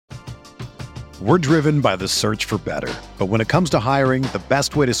We're driven by the search for better. But when it comes to hiring, the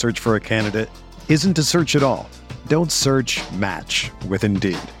best way to search for a candidate isn't to search at all. Don't search, match with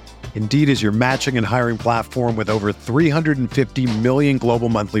Indeed. Indeed is your matching and hiring platform with over 350 million global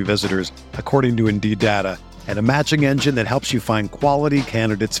monthly visitors, according to Indeed data, and a matching engine that helps you find quality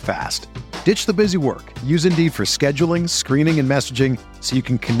candidates fast. Ditch the busy work. Use Indeed for scheduling, screening, and messaging so you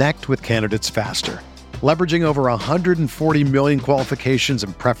can connect with candidates faster. Leveraging over 140 million qualifications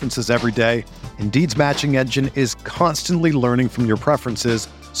and preferences every day, Indeed's matching engine is constantly learning from your preferences,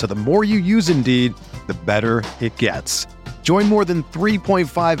 so the more you use Indeed, the better it gets. Join more than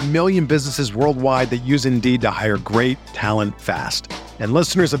 3.5 million businesses worldwide that use Indeed to hire great talent fast. And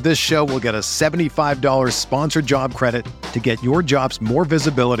listeners of this show will get a $75 sponsored job credit to get your jobs more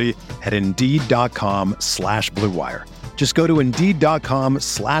visibility at Indeed.com/Blue Wire. Just go to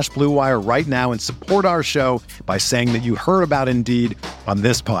Indeed.com/Blue Wire right now and support our show by saying that you heard about Indeed on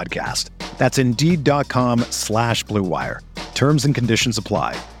this podcast. That's Indeed.com/Blue Wire. Terms and conditions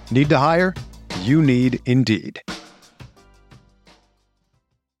apply. Need to hire? You need Indeed.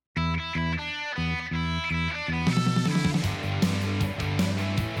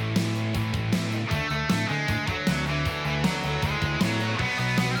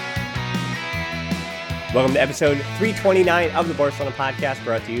 Welcome to episode 329 of the Barcelona podcast,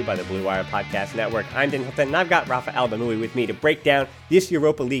 brought to you by the Blue Wire Podcast Network. I'm Dan Hilton, and I've got Rafa Albanoui with me to break down this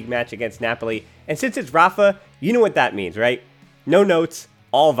Europa League match against Napoli. And since it's Rafa, you know what that means, right? No notes,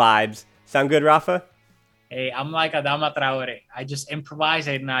 all vibes. Sound good, Rafa? Hey, I'm like Adama Traore. I just improvise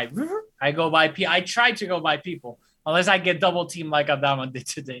and I go by I try to go by people, unless I get double teamed like Adama did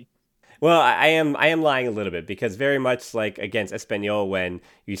today. Well, I am lying a little bit, because very much like against Espanyol, when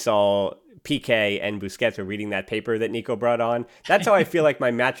you saw PK and Busquets were reading that paper that Nico brought on, that's how I feel like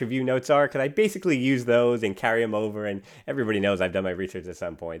my match review notes are, because I basically use those and carry them over, and everybody knows I've done my research at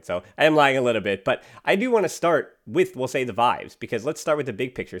some point, so I am lying a little bit. But I do want to start with, we'll say, the vibes, because let's start with the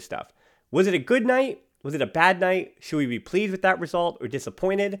big picture stuff. Was it a good night? Was it a bad night? Should we be pleased with that result or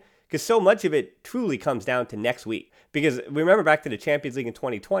disappointed? Because so much of it truly comes down to next week. Because remember back to the Champions League in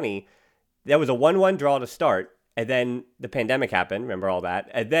 2020, there was a 1-1 draw to start, and then the pandemic happened, remember all that,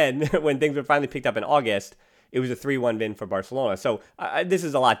 and then when things were finally picked up in August, it was a 3-1 win for Barcelona. So this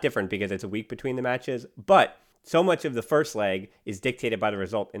is a lot different because it's a week between the matches, but so much of the first leg is dictated by the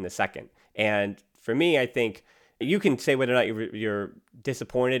result in the second. And for me, I think you can say whether or not you're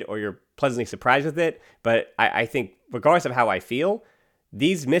disappointed or you're pleasantly surprised with it, but I think regardless of how I feel,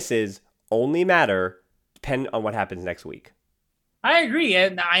 these misses only matter depending on what happens next week. I agree.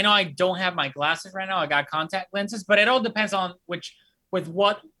 And I know I don't have my glasses right now. I got contact lenses, but it all depends on with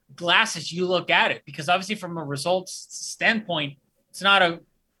what glasses you look at it. Because obviously from a results standpoint, it's not a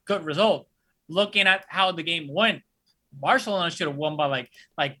good result. Looking at how the game went, Barcelona should have won by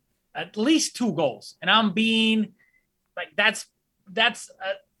like at least 2 goals. And I'm being like, that's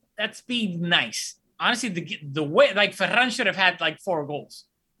being nice. Honestly, the way, like, Ferran should have had like 4 goals.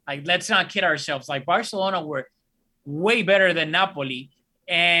 Like, let's not kid ourselves. Like, Barcelona were way better than Napoli.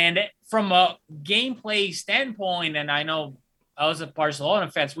 And from a gameplay standpoint, and I know as a Barcelona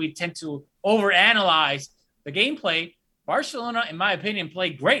fans, we tend to overanalyze the gameplay. Barcelona, in my opinion,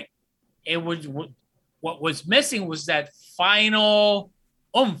 played great. It was what was missing was that final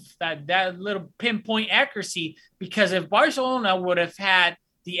oomph, that little pinpoint accuracy. Because if Barcelona would have had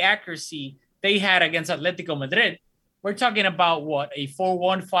the accuracy they had against Atletico Madrid, we're talking about what, a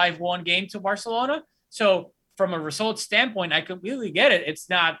 4-1, 5-1 game to Barcelona. So from a results standpoint, I completely get it. It's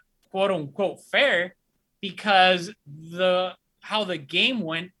not quote unquote fair because how the game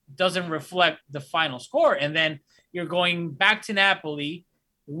went doesn't reflect the final score. And then you're going back to Napoli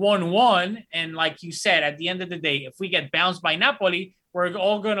 1-1. And like you said, at the end of the day, if we get bounced by Napoli, we're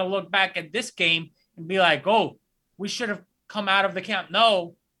all going to look back at this game and be like, oh, we should have come out of the Camp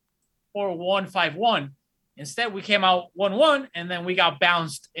Nou 4-1, 5-1. Instead, we came out 1-1, and then we got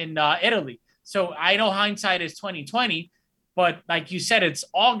bounced in Italy. So I know hindsight is 20/20, but like you said, it's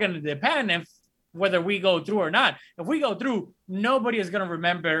all going to depend if whether we go through or not. If we go through, nobody is going to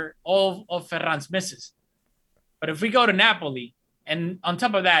remember all of Ferran's misses. But if we go to Napoli, and on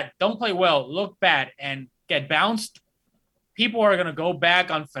top of that, don't play well, look bad, and get bounced, people are going to go back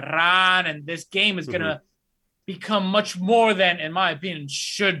on Ferran, and this game is going to become much more than, in my opinion,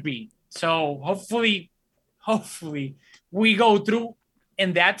 should be. So hopefully we go through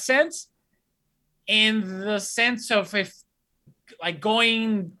in that sense. In the sense of if like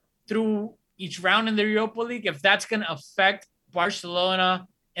going through each round in the Europa League, if that's going to affect Barcelona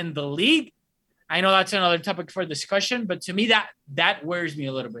in the league, I know that's another topic for discussion, but to me that worries me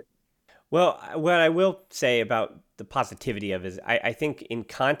a little bit. Well, what I will say about the positivity of is I think in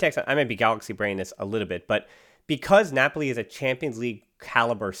context, I might be galaxy brain this a little bit, but because Napoli is a Champions League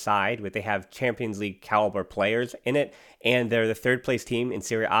caliber side, where they have Champions League caliber players in it, and they're the third place team in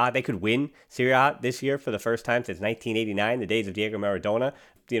Serie A, they could win Serie A this year for the first time since 1989, the days of Diego Maradona,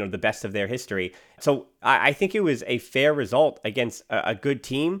 the best of their history. So I think it was a fair result against a good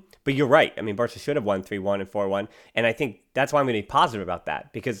team. But you're right. I mean, Barca should have won 3-1 and 4-1. And I think that's why I'm going to be positive about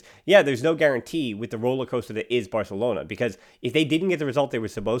that. Because, yeah, there's no guarantee with the roller coaster that is Barcelona. Because if they didn't get the result they were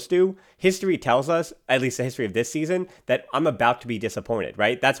supposed to, history tells us, at least the history of this season, that I'm about to be disappointed,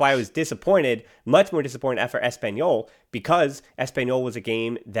 right? That's why I was disappointed, much more disappointed after Espanyol, because Espanyol was a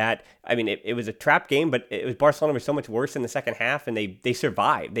game that, I mean, it was a trap game, but Barcelona was so much worse in the second half, and they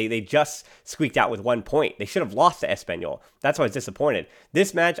survived. They just squeaked out with 1 point. They should have lost to Espanyol. That's why I was disappointed.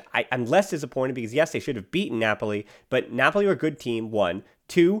 This match, I'm less disappointed because, yes, they should have beaten Napoli, but Napoli are a good team, 1.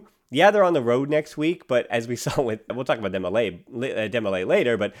 2, yeah, they're on the road next week, but as we saw we'll talk about Dembele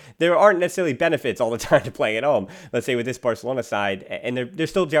later, but there aren't necessarily benefits all the time to playing at home, let's say with this Barcelona side, and they're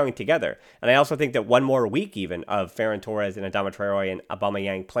still gelling together. And I also think that one more week even of Ferran Torres and Adama Traore and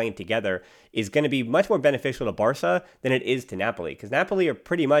Aubameyang playing together is going to be much more beneficial to Barca than it is to Napoli, because Napoli are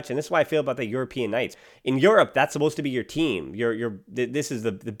pretty much, and this is why I feel about the European nights. In Europe, that's supposed to be your team. This is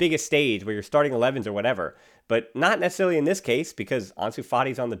the biggest stage where you're starting 11s or whatever. But not necessarily in this case, because Ansu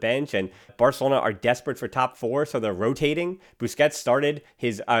Fati's on the bench and Barcelona are desperate for top 4, so they're rotating. Busquets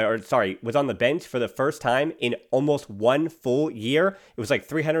was on the bench for the first time in almost 1 full year. It was like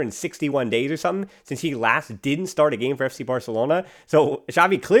 361 days or something since he last didn't start a game for FC Barcelona. So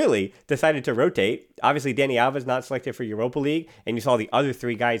Xavi clearly decided to rotate. Obviously, Dani Alves not selected for Europa League, and you saw the other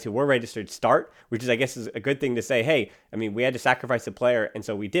 3 guys who were registered start, which is, I guess, is a good thing to say, hey, I mean, we had to sacrifice a player, and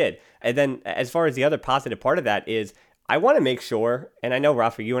so we did. And then as far as the other positive part of that is, I want to make sure, and I know,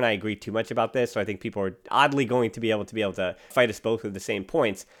 Rafa, you and I agree too much about this, so I think people are oddly going to be able to fight us both with the same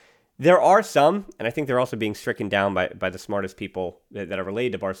points. There are some, and I think they're also being stricken down by the smartest people that are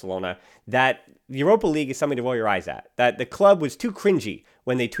related to Barcelona, that the Europa League is something to roll your eyes at. That the club was too cringy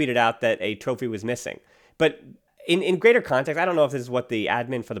when they tweeted out that a trophy was missing. But in greater context, I don't know if this is what the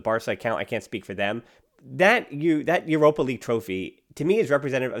admin for the Barca account, I can't speak for them, that Europa League trophy, to me, is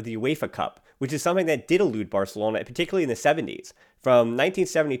representative of the UEFA Cup, which is something that did elude Barcelona, particularly in the 70s. From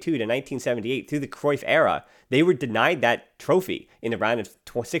 1972 to 1978, through the Cruyff era, they were denied that trophy in the round of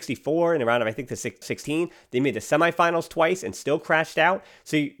 64, in the round of, I think, the 16. They made the semifinals twice and still crashed out.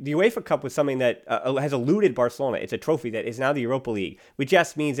 So the UEFA Cup was something that has eluded Barcelona. It's a trophy that is now the Europa League, which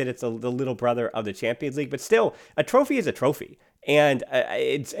just means that it's the little brother of the Champions League. But still, a trophy is a trophy. And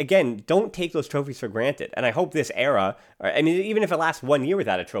it's, again, don't take those trophies for granted. And I hope this era, I mean, even if it lasts 1 year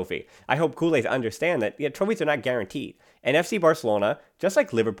without a trophy, I hope Kool-Aids understand that trophies are not guaranteed. And FC Barcelona, just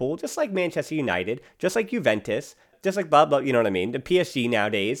like Liverpool, just like Manchester United, just like Juventus, just like blah, blah, you know what I mean? The PSG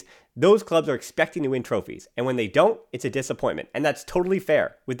nowadays, those clubs are expecting to win trophies. And when they don't, it's a disappointment. And that's totally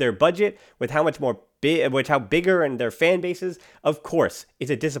fair. With their budget, with how much more how bigger and their fan bases, of course,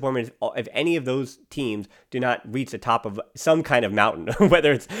 it's a disappointment if any of those teams do not reach the top of some kind of mountain,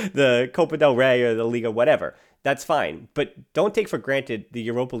 whether it's the Copa del Rey or the Liga, whatever. That's fine. But don't take for granted the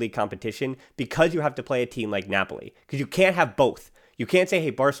Europa League competition because you have to play a team like Napoli. Because you can't have both. You can't say, hey,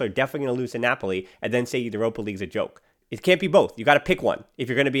 Barca are definitely going to lose to Napoli, and then say the Europa League's a joke. It can't be both. You got to pick one if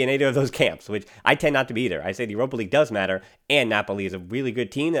you're going to be in either of those camps, which I tend not to be either. I say the Europa League does matter, and Napoli is a really good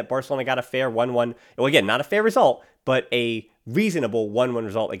team that Barcelona got a fair 1-1. Well, again, not a fair result, but a reasonable 1-1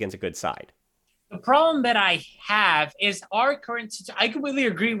 result against a good side. The problem that I have is our current situation. I completely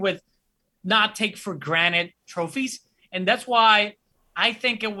agree with not take for granted trophies, and that's why I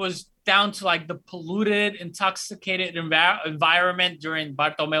think it was down to like the polluted, intoxicated environment during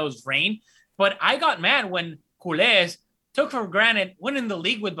Bartomeu's reign. But I got mad when culés took for granted winning the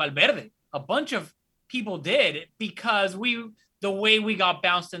league with Valverde. A bunch of people did because the way we got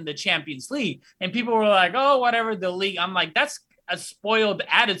bounced in the Champions League. And people were like, oh, whatever, the league. I'm like, that's a spoiled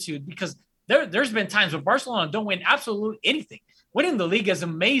attitude because there's been times where Barcelona don't win absolutely anything. Winning the league is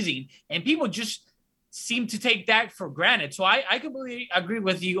amazing. And people just seem to take that for granted. So I completely agree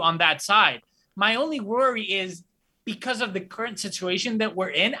with you on that side. My only worry is because of the current situation that we're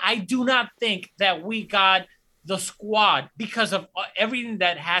in, I do not think that we got the squad because of everything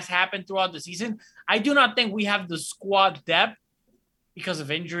that has happened throughout the season. I do not think we have the squad depth because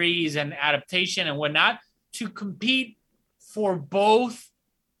of injuries and adaptation and whatnot to compete for both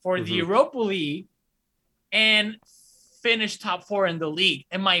the Europa League and finish top 4 in the league.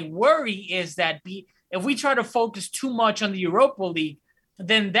 And my worry is that if we try to focus too much on the Europa League,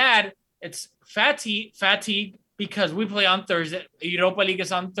 then it's fatigue because we play on Thursday. Europa League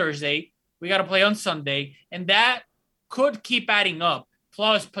is on Thursday. We got to play on Sunday. And that could keep adding up,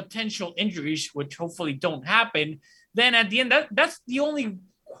 plus potential injuries, which hopefully don't happen, then at the end, that's the only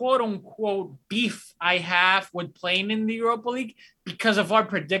quote-unquote beef I have with playing in the Europa League because of our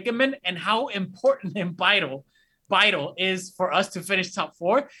predicament and how important and vital is for us to finish top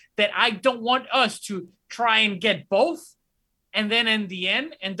 4, that I don't want us to try and get both and then in the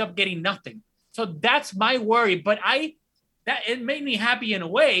end up getting nothing. So that's my worry. But it made me happy in a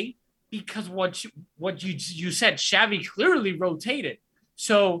way because what you said, Xavi clearly rotated.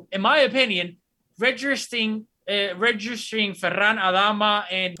 So in my opinion, registering Ferran Adama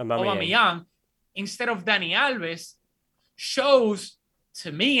and Aubameyang instead of Dani Alves shows,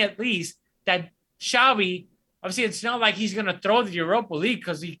 to me at least, that Xavi, obviously it's not like he's going to throw the Europa League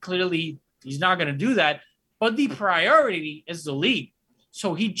because he's not going to do that, but the priority is the league.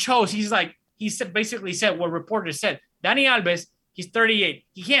 So he basically said what reporters said. Dani Alves, he's 38.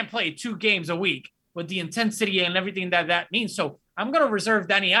 He can't play 2 games a week with the intensity and everything that means. So I'm going to reserve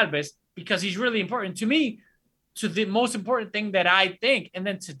Dani Alves because he's really important to me, to the most important thing that I think. And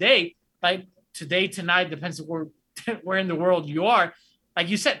then tonight, depends where in the world you are. Like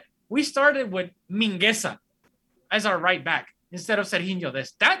you said, we started with Mingueza as our right back instead of Serginho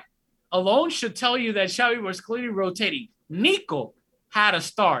Dest. That alone should tell you that Xavi was clearly rotating. Nico had a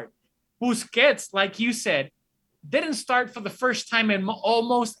start. Busquets, like you said, didn't start for the first time in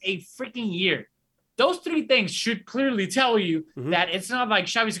almost a freaking year. Those 3 things should clearly tell you that it's not like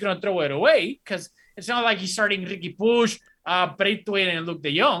Xavi's going to throw it away, because it's not like he's starting Ricky Puig, Braithwaite, and Luke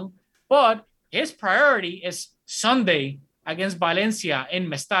de Jong, but his priority is Sunday against Valencia in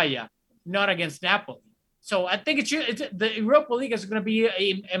Mestalla, not against Napoli. So I think the Europa League is going to be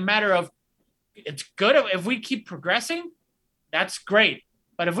a matter of, it's good if we keep progressing, that's great.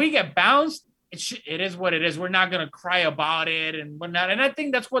 But if we get bounced, it is what it is. We're not going to cry about it and whatnot. And I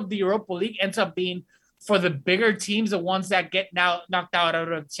think that's what the Europa League ends up being for the bigger teams, the ones that get now knocked out of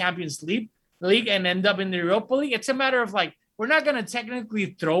the Champions League and end up in the Europa League. It's a matter of like, we're not going to technically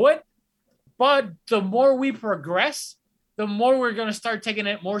throw it, but the more we progress, the more we're going to start taking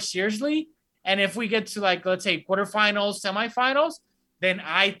it more seriously. And if we get to, like, let's say quarterfinals, semifinals, then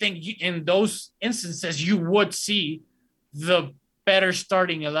I think in those instances, you would see the better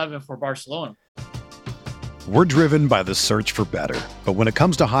starting 11 for Barcelona. We're driven by the search for better. But when it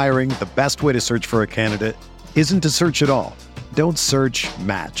comes to hiring, the best way to search for a candidate isn't to search at all. Don't search,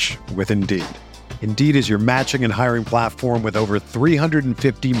 match with Indeed. Indeed is your matching and hiring platform with over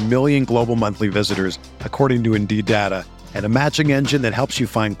 350 million global monthly visitors, according to Indeed data, and a matching engine that helps you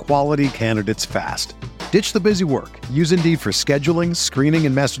find quality candidates fast. Ditch the busy work. Use Indeed for scheduling, screening,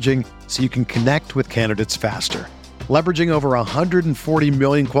 and messaging so you can connect with candidates faster. Leveraging over 140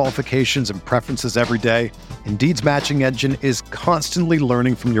 million qualifications and preferences every day, Indeed's matching engine is constantly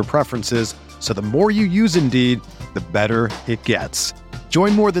learning from your preferences, so the more you use Indeed, the better it gets.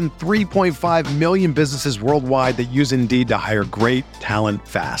 Join more than 3.5 million businesses worldwide that use Indeed to hire great talent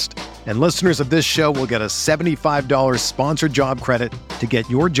fast. And listeners of this show will get a $75 sponsored job credit to get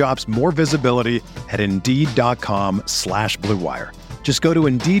your jobs more visibility at Indeed.com/Blue Wire. Just go to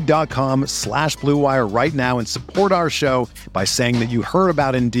Indeed.com/Blue Wire right now and support our show by saying that you heard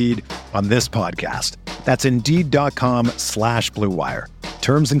about Indeed on this podcast. That's Indeed.com/Blue Wire.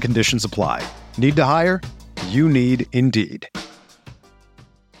 Terms and conditions apply. Need to hire? You need Indeed.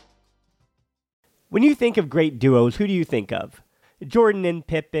 When you think of great duos, who do you think of? Jordan and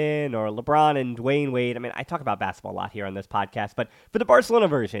Pippen, or LeBron and Dwayne Wade? I mean, I talk about basketball a lot here on this podcast, but for the Barcelona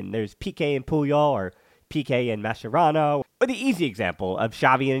version, there's Piqué and Puyol, or Piqué and Mascherano, or the easy example of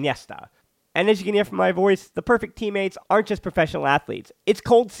Xavi and Iniesta. And as you can hear from my voice, the perfect teammates aren't just professional athletes. It's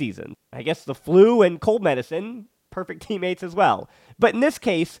cold season. I guess the flu and cold medicine, perfect teammates as well. But in this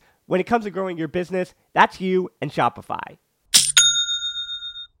case, when it comes to growing your business, that's you and Shopify.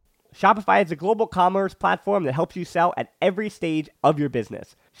 Shopify is a global commerce platform that helps you sell at every stage of your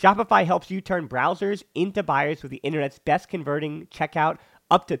business. Shopify helps you turn browsers into buyers with the internet's best converting checkout,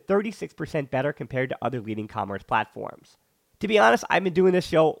 up to 36% better compared to other leading commerce platforms. To be honest, I've been doing this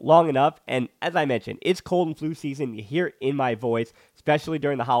show long enough, and as I mentioned, it's cold and flu season. You hear it in my voice, especially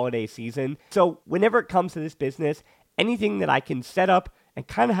during the holiday season. So whenever it comes to this business, anything that I can set up and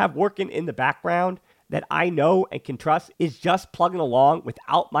kind of have working in the background that I know and can trust is just plugging along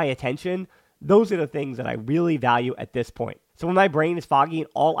without my attention. Those are the things that I really value at this point. So when my brain is foggy and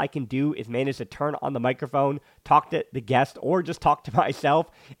all I can do is manage to turn on the microphone, talk to the guest, or just talk to myself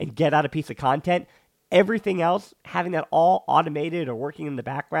and get out a piece of content, everything else, having that all automated or working in the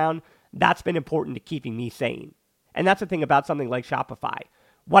background, that's been important to keeping me sane. And that's the thing about something like Shopify.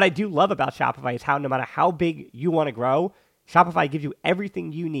 What I do love about Shopify is how no matter how big you want to grow, Shopify gives you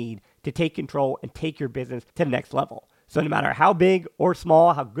everything you need to take control and take your business to the next level. So no matter how big or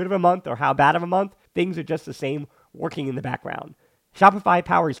small, how good of a month or how bad of a month, things are just the same working in the background. Shopify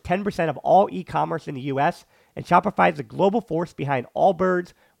powers 10% of all e-commerce in the U.S., and Shopify is the global force behind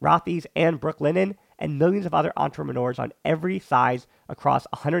Allbirds, Rothy's, and Brooklinen, and millions of other entrepreneurs on every size across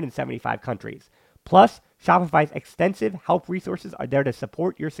 175 countries. Plus, Shopify's extensive help resources are there to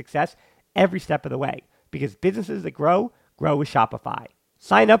support your success every step of the way, because businesses that grow with Shopify.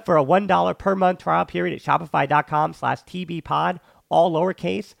 Sign up for a $1 per month trial period at shopify.com/TBPod, all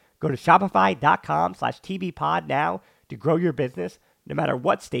lowercase. Go to shopify.com/TBPod now to grow your business no matter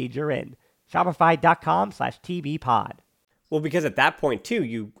what stage you're in. Shopify.com/TBPod. Well, because at that point, too,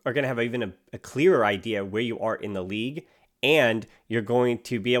 you are going to have even a clearer idea where you are in the league, and you're going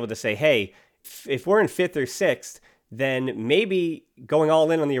to be able to say, hey, if we're in 5th or 6th, then maybe going all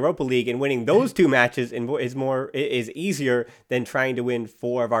in on the Europa League and winning those 2 matches is easier than trying to win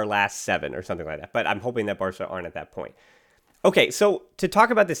 4 of our last 7 or something like that. But I'm hoping that Barca aren't at that point. Okay, so to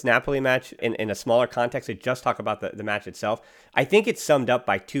talk about this Napoli match in a smaller context, to just talk about the match itself, I think it's summed up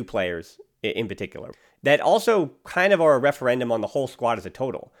by 2 players in particular that also kind of are a referendum on the whole squad as a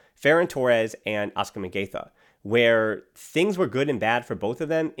total. Ferran Torres and Oscar Mingueza, where things were good and bad for both of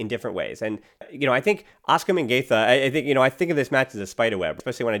them in different ways. And, I think Oscar Mingueza, I think of this match as a spider web,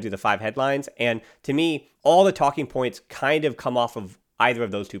 especially when I do the 5 headlines. And to me, all the talking points kind of come off of either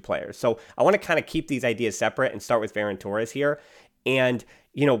of those 2 players. So I want to kind of keep these ideas separate and start with Ferran Torres here. And,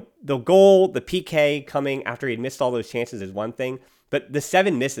 the goal, the PK coming after he'd missed all those chances is one thing, but the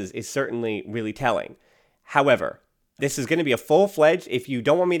 7 misses is certainly really telling. However, this is going to be a full-fledged, if you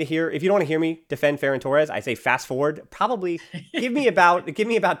don't want to hear me defend Ferran Torres, I say fast forward, probably give me about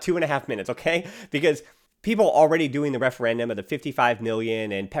 2.5 minutes, okay? Because people are already doing the referendum of the 55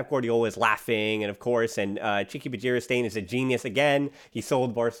 million, and Pep Guardiola is laughing, and of course, and Chiqui Bajirastain is a genius again. He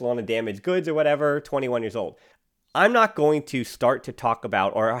sold Barcelona damaged goods or whatever, 21 years old. I'm not going to start to talk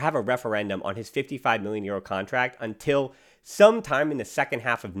about or have a referendum on his 55 million euro contract until sometime in the second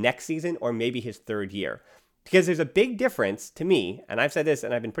half of next season or maybe his 3rd year. Because there's a big difference to me, and I've said this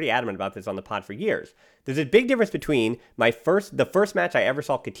and I've been pretty adamant about this on the pod for years. There's a big difference between the first match I ever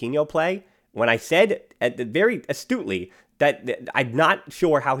saw Coutinho play, when I said very astutely that I'm not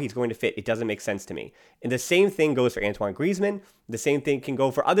sure how he's going to fit. It doesn't make sense to me. And the same thing goes for Antoine Griezmann. The same thing can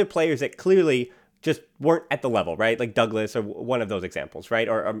go for other players that clearly just weren't at the level, right? Like Douglas or one of those examples, right?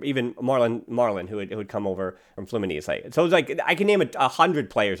 Or even Marlon who had come over from Fluminense. So it's like, I can name 100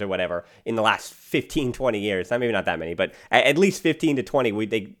 players or whatever in the last 15, 20 years. Maybe not that many, but at least 15 to 20,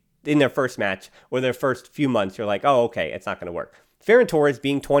 they in their first match or their first few months, you're like, oh, okay, it's not going to work. Ferran Torres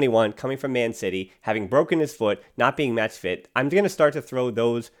being 21, coming from Man City, having broken his foot, not being match fit, I'm going to start to throw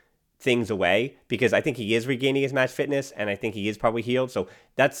those things away because I think he is regaining his match fitness and I think he is probably healed. So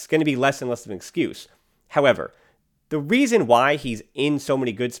that's going to be less and less of an excuse. However, the reason why he's in so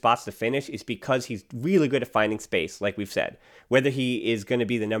many good spots to finish is because he's really good at finding space, like we've said. Whether he is going to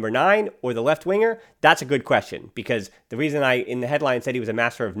be the number 9 or the left winger, that's a good question, because the reason I, in the headline, said he was a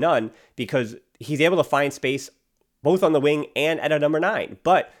master of none, because he's able to find space both on the wing and at a number 9,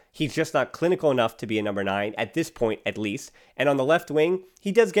 but he's just not clinical enough to be a number 9 at this point, at least. And on the left wing,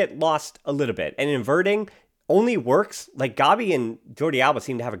 he does get lost a little bit. And inverting only works, like Gabi and Jordi Alba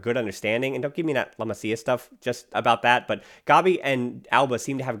seem to have a good understanding, and don't give me that La Masia stuff just about that, but Gabi and Alba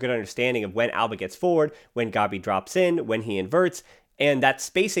seem to have a good understanding of when Alba gets forward, when Gabi drops in, when he inverts, and that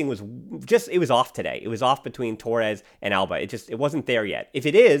spacing was it was off today. It was off between Torres and Alba. It wasn't there yet. If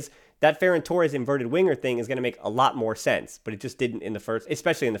it is, that Ferran Torres inverted winger thing is going to make a lot more sense, but it just didn't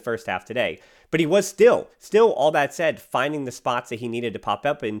especially in the first half today. But he was still all that said, finding the spots that he needed to pop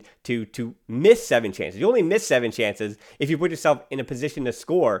up in to miss 7 chances. You only miss 7 chances if you put yourself in a position to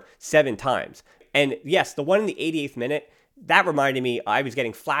score 7 times. And yes, the one in the 88th minute, that reminded me, I was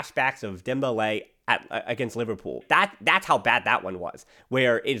getting flashbacks of Dembele against Liverpool. That's how bad that one was,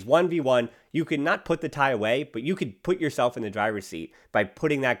 where it is 1v1. You could not put the tie away, but you could put yourself in the driver's seat by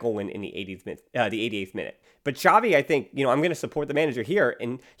putting that goal in the 88th minute. But Xavi, I think, I'm going to support the manager here,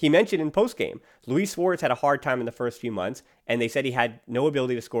 and he mentioned in postgame, Luis Suarez had a hard time in the first few months, and they said he had no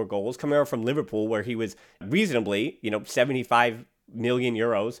ability to score goals, coming over from Liverpool, where he was reasonably, 75 million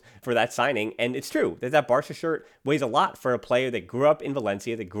euros for that signing. And it's true that Barca shirt weighs a lot for a player that grew up in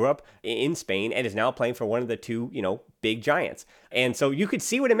Valencia, that grew up in Spain, and is now playing for one of the two, big giants. And so you could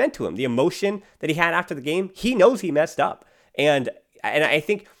see what it meant to him, the emotion that he had after the game. He knows he messed up. And I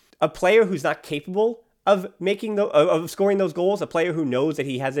think a player who's not capable of scoring those goals, a player who knows that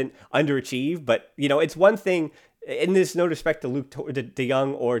he hasn't underachieved, but it's one thing, and there's no respect to Luke de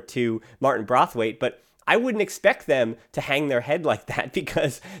Jong or to Martin Braithwaite, but I wouldn't expect them to hang their head like that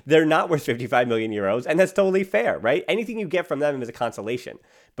because they're not worth 55 million euros, and that's totally fair, right? Anything you get from them is a consolation.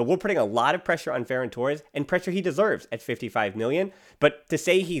 But we're putting a lot of pressure on Ferran Torres, and pressure he deserves at 55 million. But to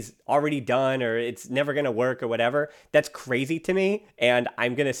say he's already done or it's never going to work or whatever, that's crazy to me. And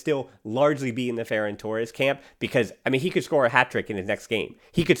I'm going to still largely be in the Ferran Torres camp because, I mean, he could score a hat trick in his next game.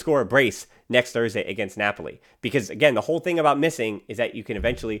 He could score a brace next Thursday against Napoli. Because, again, the whole thing about missing is that you can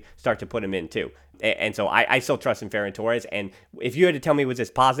eventually start to put him in too. And so I still trust in Ferran Torres. And if you had to tell me was this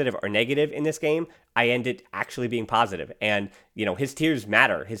positive or negative in this game, I ended actually being positive. And, you know, his tears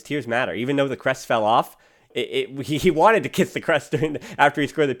matter. His tears matter. Even though the crest fell off, he wanted to kiss the crest after he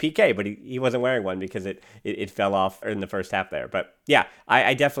scored the PK, but he wasn't wearing one because it fell off in the first half there. But yeah,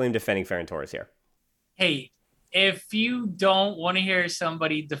 I definitely am defending Ferran Torres here. Hey, if you don't want to hear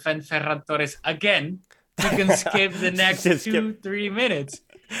somebody defend Ferran Torres again, you can skip the next 2-3 minutes.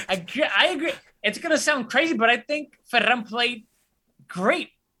 I agree. It's going to sound crazy, but I think Ferran played great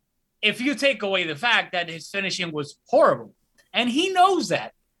if you take away the fact that his finishing was horrible. And he knows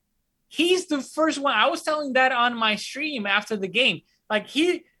that. He's the first one. I was telling that on my stream after the game. Like,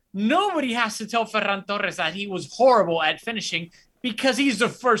 nobody has to tell Ferran Torres that he was horrible at finishing because he's the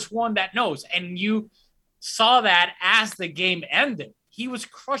first one that knows. And you saw that as the game ended. He was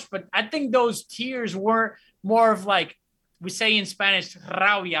crushed, but I think those tears were more of like, we say in Spanish,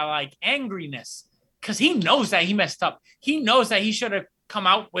 rabia, like angriness, because he knows that he messed up. He knows that he should have come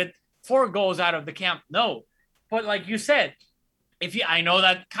out with 4 goals out of the camp. No, but like you said, I know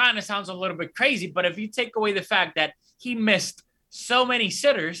that kind of sounds a little bit crazy, but if you take away the fact that he missed so many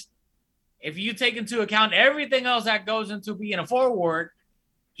sitters, if you take into account everything else that goes into being a forward,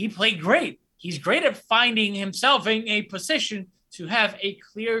 he played great. He's great at finding himself in a position to have a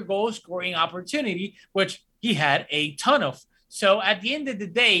clear goal scoring opportunity, which he had a ton of. So at the end of the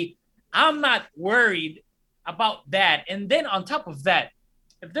day, I'm not worried about that. And then on top of that,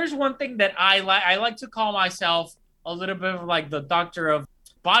 if there's one thing that I like to call myself a little bit of like the doctor of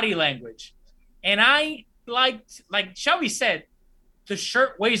body language. And I like Xavi said, the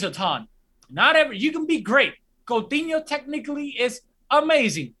shirt weighs a ton. You can be great. Coutinho technically is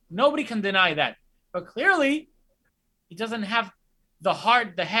amazing. Nobody can deny that. But clearly, he doesn't have the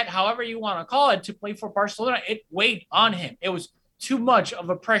heart, the head, however you want to call it, to play for Barcelona. It weighed on him. It was too much of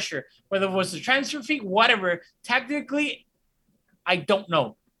a pressure, whether it was the transfer fee, whatever. Technically, I don't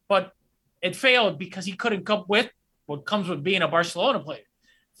know. But it failed because he couldn't cope with what comes with being a Barcelona player.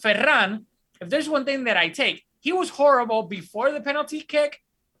 Ferran, if there's one thing that I take, he was horrible before the penalty kick,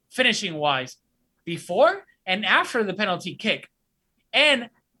 finishing-wise, before and after the penalty kick. And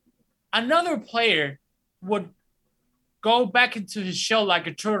another player would go back into his shell like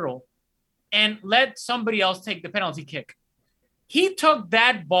a turtle and let somebody else take the penalty kick. He took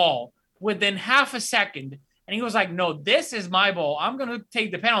that ball within half a second, and he was like, no, this is my ball. I'm going to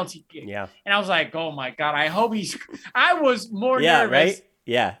take the penalty kick. Yeah. And I was like, oh, my God, I hope I was more nervous right?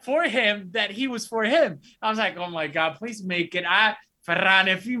 Yeah. for him that he was for him. I was like, oh, my God, please make it. Ferran,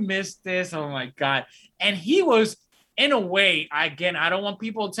 if you missed this, oh, my God. And he was, in a way, again, I don't want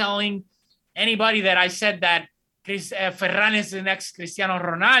people telling anybody that I said that Ferran is the next Cristiano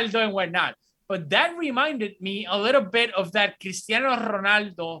Ronaldo and whatnot. But that reminded me a little bit of that Cristiano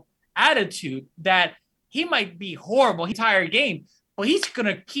Ronaldo attitude that he might be horrible the entire game, but he's going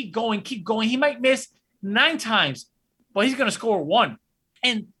to keep going. He might miss 9 times, but he's going to score 1.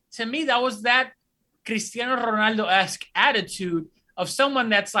 And to me, that was that Cristiano Ronaldo-esque attitude of someone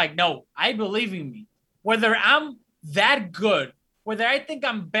that's like, no, I believe in me. Whether I'm that good, whether I think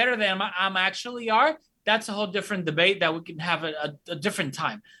I'm better than I'm actually are, that's a whole different debate that we can have a different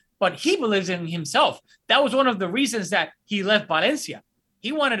time. But he believes in himself. That was one of the reasons that he left Valencia.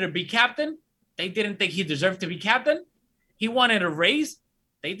 He wanted to be captain. They didn't think he deserved to be captain. He wanted a raise.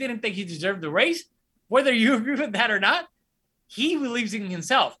 They didn't think he deserved the raise. Whether you agree with that or not, he believes in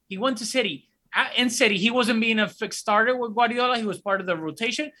himself. He went to City. In City, he wasn't being a fixed starter with Guardiola. He was part of the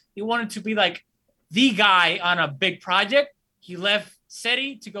rotation. He wanted to be like the guy on a big project. He left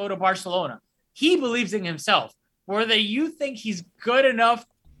City to go to Barcelona. He believes in himself. Whether you think he's good enough,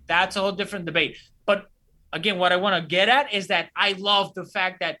 that's a whole different debate. But again, what I want to get at is that I love the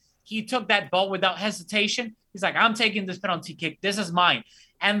fact that he took that ball without hesitation. He's like, I'm taking this penalty kick. This is mine.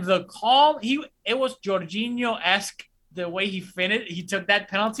 And the calm, it was Jorginho-esque the way he finished. He took that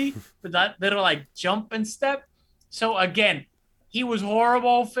penalty with that little like jump and step. So again, he was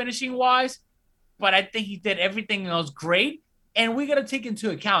horrible finishing wise, but I think he did everything else great. And we got to take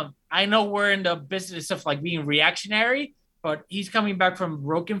into account, I know we're in the business of like being reactionary, but he's coming back from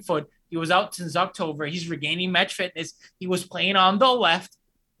broken foot. He was out since October. He's regaining match fitness. He was playing on the left.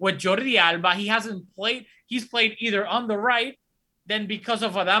 with Jordi Alba. He hasn't played. He's played either on the right, then because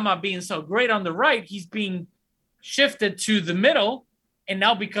of Adama being so great on the right, he's being shifted to the middle, and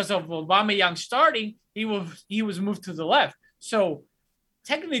now because of Aubameyang starting, he was moved to the left. So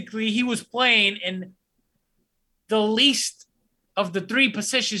technically, he was playing in the least of the three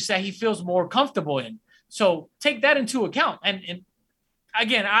positions that he feels more comfortable in. So take that into account. And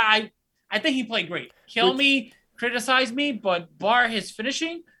again, I think he played great. Kill me, criticize me, but bar his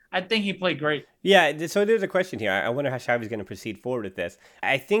finishing, I think he played great. Yeah, so there's a question here. I wonder how Xavi's going to proceed forward with this.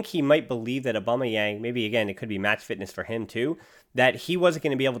 I think he might believe that Aubameyang, maybe again, it could be match fitness for him too, that he wasn't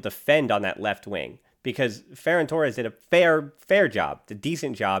going to be able to defend on that left wing. Because Ferran Torres did a fair job, a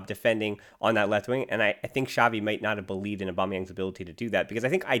decent job defending on that left wing, and I think Xavi might not have believed in Aubameyang's ability to do that. Because I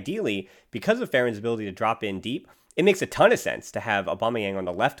think ideally, because of Ferran's ability to drop in deep, it makes a ton of sense to have Aubameyang on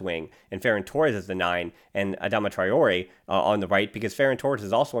the left wing and Ferran Torres as the 9 and Adama Traore on the right, because Ferran Torres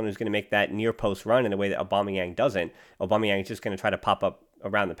is also one who's going to make that near post run in a way that Aubameyang doesn't. Aubameyang is just going to try to pop up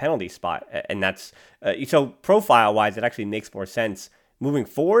around the penalty spot, and that's so profile-wise, it actually makes more sense moving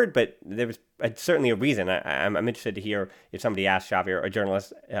forward, but there was certainly a reason. I'm interested to hear if somebody asked Xavi or a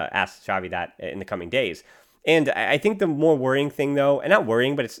journalist asked Xavi that in the coming days. And I think the more worrying thing, though, and not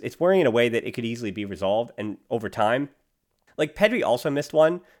worrying, but it's worrying in a way that it could easily be resolved and over time. Like Pedri also missed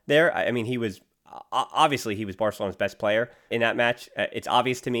one there. I mean, he was Barcelona's best player in that match. It's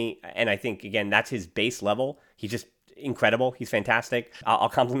obvious to me, and I think again that's his base level. He's just incredible. He's fantastic. I'll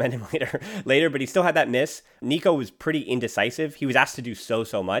compliment him later, but he still had that miss. Nico was pretty indecisive. He was asked to do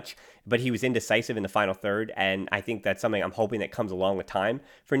so much, but he was indecisive in the final third, and I think that's something I'm hoping that comes along with time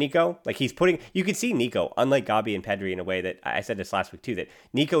for Nico. Like you could see Nico, unlike Gabi and Pedri in a way that I said this last week too, that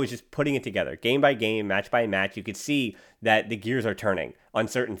Nico is just putting it together game by game, match by match. You could see that the gears are turning on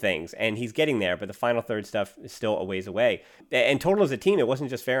certain things, and he's getting there, but the final third stuff is still a ways away. And total as a team, it wasn't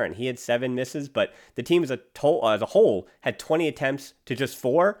just Ferran. He had 7 misses, but the team as a whole had 20 attempts to just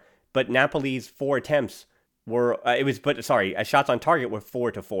 4, but Napoli's 4 attempts shots on target were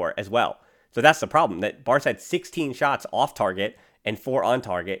 4-4 as well. So that's the problem, that Barca had 16 shots off target and 4 on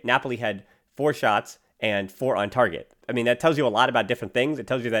target. Napoli had 4 shots and 4 on target. I mean, that tells you a lot about different things. It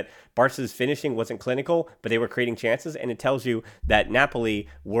tells you that Barca's finishing wasn't clinical, but they were creating chances. And it tells you that Napoli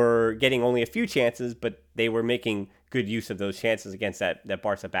were getting only a few chances, but they were making good use of those chances against that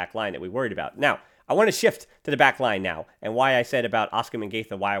Barca back line that we worried about. Now, I want to shift to the back line now, and why I said about Oscar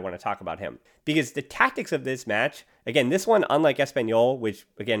Mingueza, why I want to talk about him. Because the tactics of this match, again, this one, unlike Espanyol, which,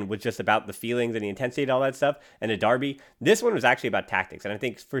 again, was just about the feelings and the intensity and all that stuff, and a derby, this one was actually about tactics. And I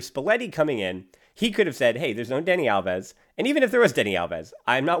think for Spalletti coming in, he could have said, hey, there's no Dani Alves. And even if there was Dani Alves,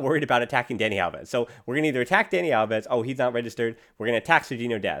 I'm not worried about attacking Dani Alves. So we're going to either attack Dani Alves. Oh, he's not registered. We're going to attack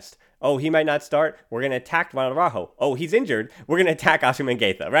Serginho Dest. Oh, he might not start. We're going to attack Ronald Araujo. Oh, he's injured. We're going to attack Oscar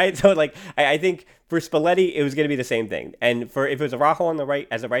Mingueza, right? So, I think for Spalletti, it was going to be the same thing. And if it was Araujo on the right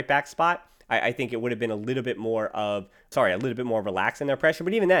as a right back spot, I think it would have been a little bit more relaxed in their pressure.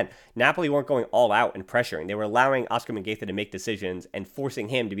 But even then, Napoli weren't going all out and pressuring. They were allowing Oscar Mingueza to make decisions and forcing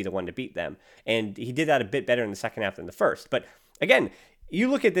him to be the one to beat them. And he did that a bit better in the second half than the first. But again, you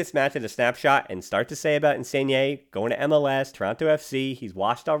look at this match at a snapshot and start to say about Insigne going to MLS, Toronto FC, he's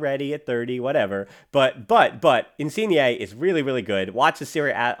washed already at 30, whatever. But Insigne is really, really good. Watch the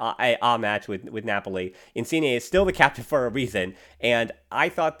Serie A match with Napoli. Insigne is still the captain for a reason. And I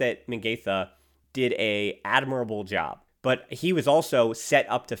thought that Mingueza did an admirable job. But he was also set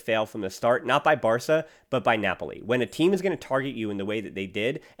up to fail from the start, not by Barca, but by Napoli. When a team is going to target you in the way that they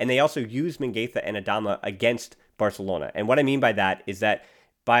did, and they also used Mingueza and Adama against Barcelona. And what I mean by that is that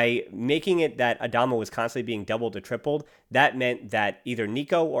by making it that Adama was constantly being doubled or tripled, that meant that either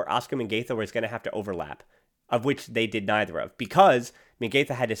Nico or Oscar Mingueza was going to have to overlap, of which they did neither of, because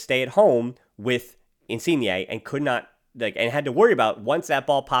Mingueza had to stay at home with Insigne and could not, and had to worry about once that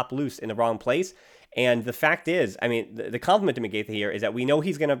ball popped loose in the wrong place. And the fact is, I mean, the compliment to Mingueza here is that we know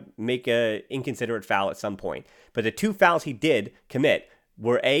he's going to make an inconsiderate foul at some point. But the 2 fouls he did commit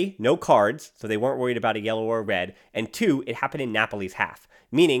were A, no cards, so they weren't worried about a yellow or a red, and 2, it happened in Napoli's half,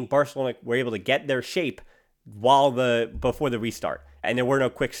 meaning Barcelona were able to get their shape before the restart, and there were no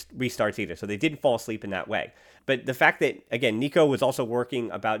quick restarts either, so they didn't fall asleep in that way. But the fact that, again, Nico was also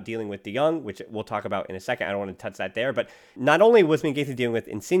working about dealing with De Jong, which we'll talk about in a second, I don't want to touch that there, but not only was Mingueza dealing with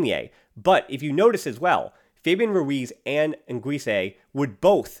Insigne, but if you notice as well, Fabian Ruiz and Nguise would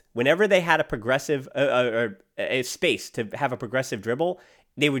both, whenever they had a progressive a space to have a progressive dribble,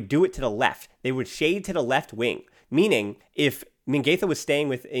 they would do it to the left. They would shade to the left wing, meaning if Mingueza was staying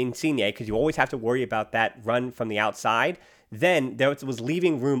with Insigne, because you always have to worry about that run from the outside, then there was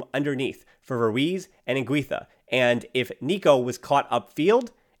leaving room underneath for Ruiz and Nguise. And if Nico was caught upfield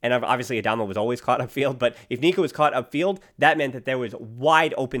and obviously Adama was always caught upfield, but if Nico was caught upfield, that meant that there was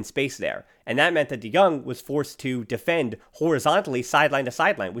wide open space there. And that meant that De Jong was forced to defend horizontally sideline to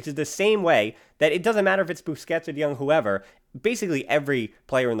sideline, which is the same way that it doesn't matter if it's Busquets or De Jong, whoever, basically every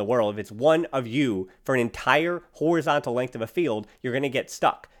player in the world, if it's one of you for an entire horizontal length of a field, you're going to get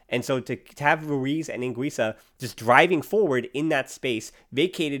stuck. And so to have Ruiz and Anguissa just driving forward in that space,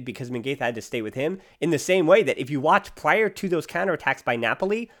 vacated because Mingueza had to stay with him, in the same way that if you watch prior to those counterattacks by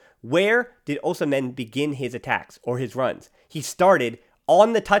Napoli, where did Osimhen begin his attacks or his runs? He started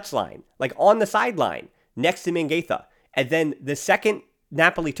on the touchline, like on the sideline, next to Mingueza. And then the second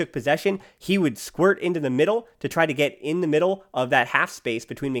Napoli took possession, he would squirt into the middle to try to get in the middle of that half space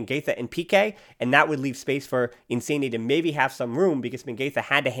between Mingueza and Piqué, and that would leave space for Insigne to maybe have some room because Mingueza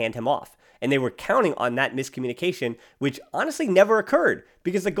had to hand him off. And they were counting on that miscommunication, which honestly never occurred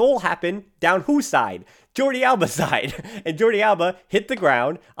because the goal happened down whose side? Jordi Alba's side. And Jordi Alba hit the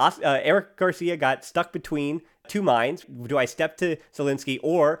ground. Eric Garcia got stuck between two minds. Do I step to Zielinski,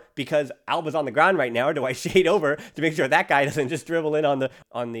 or because Alba's on the ground right now, do I shade over to make sure that guy doesn't just dribble in on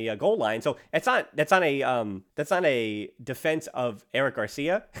the goal line? So that's not a defense of Eric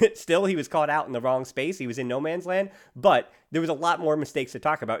Garcia. Still, he was caught out in the wrong space. He was in no man's land, but there was a lot more mistakes to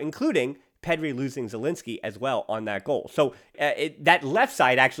talk about, including Pedri losing Zielinski as well on that goal. So that left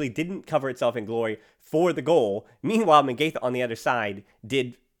side actually didn't cover itself in glory for the goal. Meanwhile, Mingueza on the other side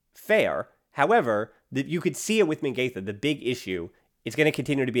did fair. However, you could see it with Mingueza. The big issue is going to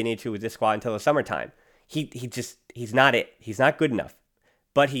continue to be an issue with this squad until the summertime. He's not it. He's not good enough.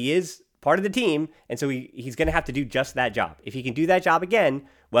 But he is part of the team, and so he's going to have to do just that job. If he can do that job again,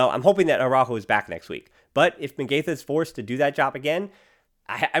 well, I'm hoping that Araujo is back next week. But if Mingueza is forced to do that job again,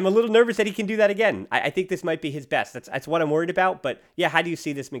 I'm a little nervous that he can do that again. I think this might be his best. That's what I'm worried about. But yeah, how do you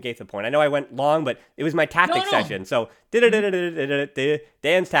see this Mingueza point? I know I went long, but it was my tactics session. So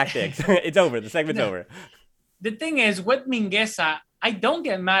Dan's tactics. It's over. The segment's over. The thing is, with Mingueza, I don't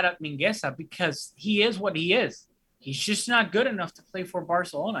get mad at Mingueza because he is what he is. He's just not good enough to play for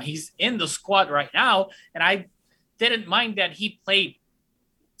Barcelona. He's in the squad right now, and I didn't mind that he played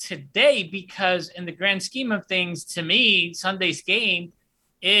today because in the grand scheme of things, to me, Sunday's game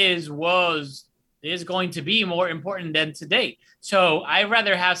is going to be more important than today. So I'd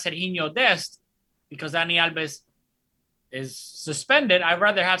rather have Serginho Dest because Dani Alves is suspended. I'd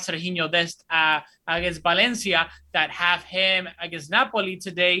rather have Serginho Dest against Valencia that have him against Napoli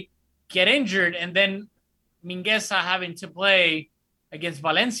today get injured and then Mingueza having to play against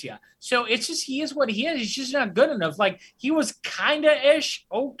Valencia. So it's just, he is what he is. He's just not good enough. Like, he was kind of ish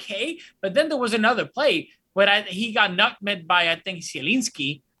okay, but then there was another play where he got nutmegged by, I think,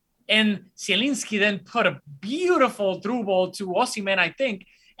 Zielinski, and Zielinski then put a beautiful through ball to Osimhen, I think,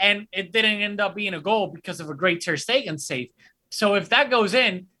 and it didn't end up being a goal because of a great Ter Stegen save. So if that goes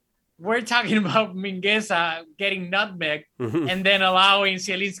in, we're talking about Mingueza getting nutmegged and then allowing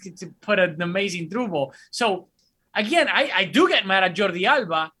Zielinski to put an amazing through ball. So again, I do get mad at Jordi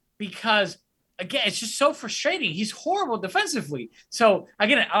Alba because, again, it's just so frustrating. He's horrible defensively. So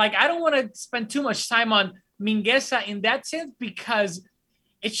again, like, I don't want to spend too much time on Mingueza in that sense because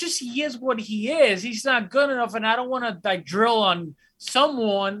it's just, he is what he is. He's not good enough, and I don't want to like drill on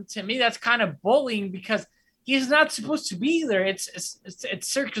someone. To me, that's kind of bullying because he's not supposed to be there. It's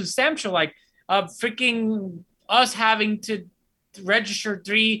circumstantial, like freaking us having to register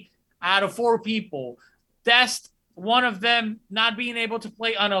 3 out of 4 people. That's one of them not being able to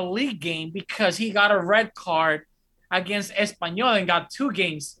play on a league game because he got a red card against Espanyol and got 2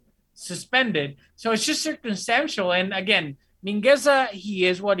 games suspended. So it's just circumstantial. And again, Mingueza, he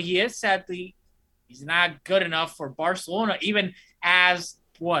is what he is. Sadly, he's not good enough for Barcelona, even as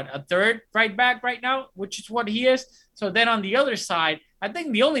a third right back right now, which is what he is. So then on the other side, I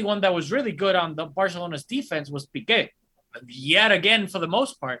think the only one that was really good on the Barcelona's defense was Piqué, yet again, for the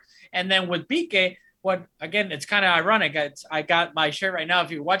most part. And then with Piqué, again, it's kind of ironic. I got my shirt right now.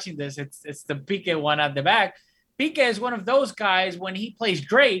 If you're watching this, it's the Piqué one at the back. Piqué is one of those guys, when he plays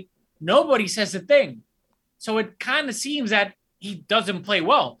great, nobody says a thing. So it kind of seems that he doesn't play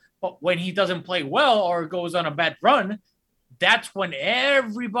well. But when he doesn't play well or goes on a bad run, that's when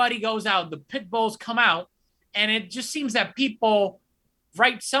everybody goes out. The pit bulls come out. And it just seems that people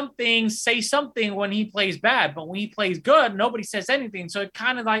write something, say something when he plays bad. But when he plays good, nobody says anything. So it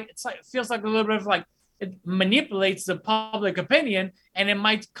kind of it feels like a little bit of like it manipulates the public opinion. And it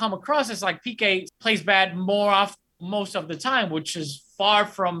might come across as like Piqué plays bad most of the time, which is far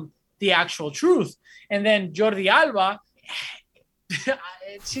from the actual truth. And then Jordi Alba,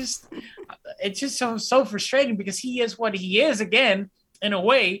 it's just so frustrating because he is what he is again, in a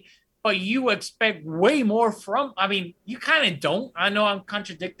way, but you expect way more from. I mean, you kind of don't. I know I'm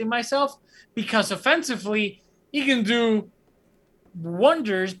contradicting myself because offensively, he can do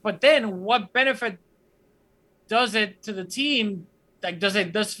wonders, but then what benefit does it to the team? Like,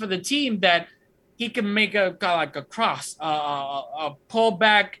 does for the team that he can make a like a cross, a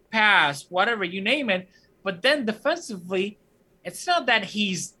pullback pass, whatever you name it. But then defensively, it's not that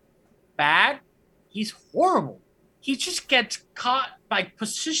he's bad; he's horrible. He just gets caught like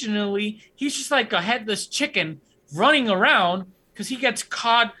positionally. He's just like a headless chicken running around because he gets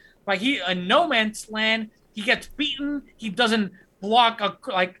caught like he a no man's land. He gets beaten. He doesn't block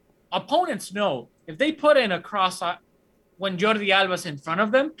like opponents know if they put in a cross when Jordi Alba's in front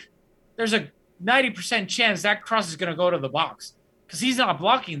of them, there's a 90% chance that cross is going to go to the box because he's not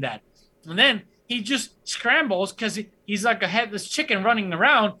blocking that. And then he just scrambles because he's like a headless chicken running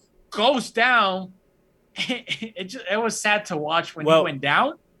around, goes down. It was sad to watch when he went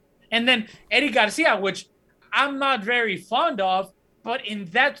down. And then Eddie Garcia, which I'm not very fond of, but in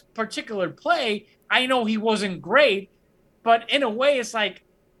that particular play, I know he wasn't great. But in a way, it's like,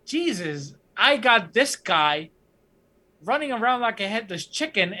 Jesus, I got this guy running around like a headless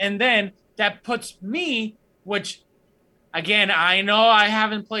chicken, and then that puts me, which again, I know I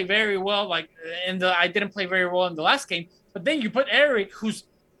haven't played very well, like I didn't play very well in the last game, but then you put Eric, who's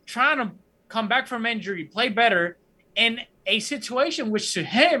trying to come back from injury, play better, in a situation which to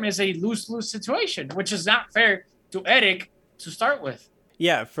him is a lose-lose situation, which is not fair to Eric to start with.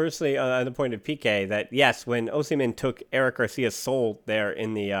 Yeah, firstly, on the point of PK, that yes, when Osimhen took Eric Garcia's soul there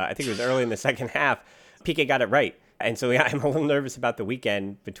in the, I think it was early in the second half, PK got it right. And so yeah, I'm a little nervous about the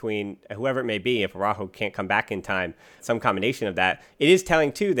weekend between whoever it may be, if Araujo can't come back in time, some combination of that. It is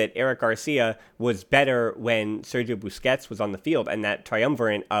telling, too, that Eric Garcia was better when Sergio Busquets was on the field, and that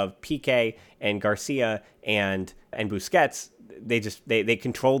triumvirate of PK and Garcia and Busquets, they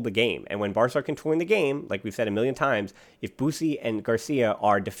controlled the game. And when Barca are controlling the game, like we've said a million times, if Busi and Garcia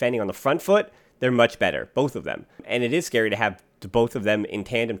are defending on the front foot, they're much better, both of them. And it is scary to have both of them in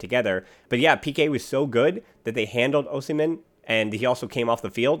tandem together. But yeah, PK was so good that they handled Osimhen, and he also came off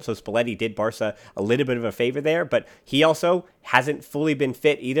the field. So Spalletti did Barca a little bit of a favor there, but he also hasn't fully been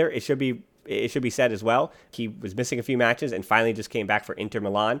fit either. It should be said as well. He was missing a few matches and finally just came back for Inter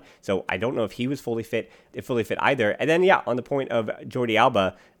Milan. So I don't know if he was fully fit either. And then, yeah, on the point of Jordi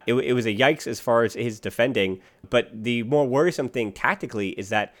Alba, it was a yikes as far as his defending. But the more worrisome thing tactically is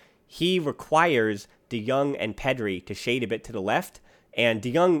that he requires De Jong and Pedri to shade a bit to the left. And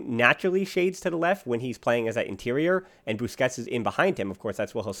De Jong naturally shades to the left when he's playing as that interior, and Busquets is in behind him. Of course,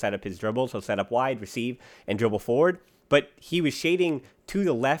 that's where he'll set up his dribbles. He'll set up wide, receive, and dribble forward. But he was shading to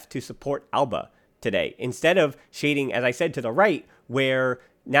the left to support Alba today, instead of shading, as I said, to the right, where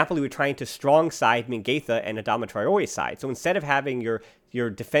Napoli were trying to strong side Mingueza and Adama Traore's side. So instead of having your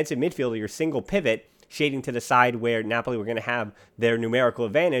defensive midfielder, your single pivot, shading to the side where Napoli were going to have their numerical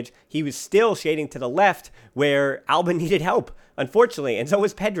advantage, he was still shading to the left where Alba needed help, unfortunately. And so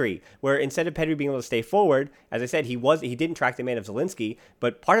was Pedri, where instead of Pedri being able to stay forward, as I said, he didn't track the man of Zielinski,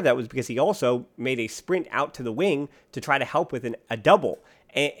 but part of that was because he also made a sprint out to the wing to try to help with a double.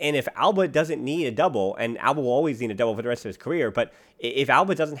 And if Alba doesn't need a double, and Alba will always need a double for the rest of his career, but if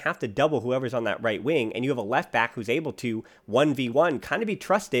Alba doesn't have to double whoever's on that right wing, and you have a left back who's able to 1v1 kind of be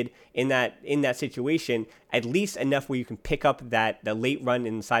trusted in that situation, at least enough where you can pick up the late run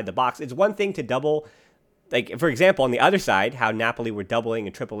inside the box. It's one thing to double, like for example, on the other side, how Napoli were doubling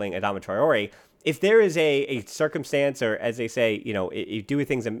and tripling Adama Traore. If there is a circumstance, or as they say, you do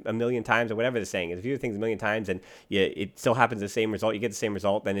things a million times, or whatever the saying is, if you do things a million times and it still happens the same result, you get the same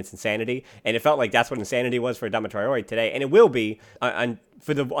result, then it's insanity. And it felt like that's what insanity was for Adama Traore today, and it will be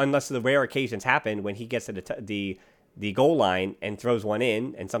unless the rare occasions happen when he gets to the goal line and throws one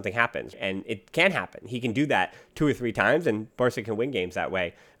in and something happens. And it can happen. He can do that 2 or 3 times, and Barca can win games that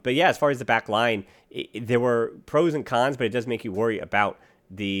way. But yeah, as far as the back line, there were pros and cons, but it does make you worry about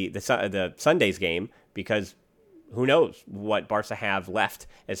the Sunday's game, because who knows what Barca have left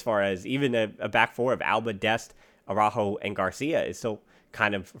as far as even a back four of Alba, Dest, Araujo, and Garcia is still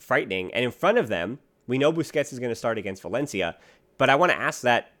kind of frightening. And in front of them, we know Busquets is going to start against Valencia, but I want to ask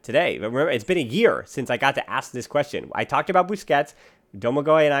that today. Remember, it's been a year since I got to ask this question. I talked about Busquets.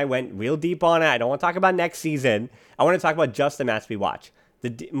 Domagoy and I went real deep on it. I don't want to talk about next season. I want to talk about just the match we watch.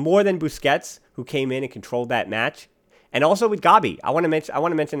 More than Busquets, who came in and controlled that match. And also with Gabi, I want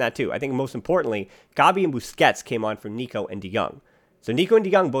to mention that too. I think most importantly, Gabi and Busquets came on from Nico and De Jong. So Nico and De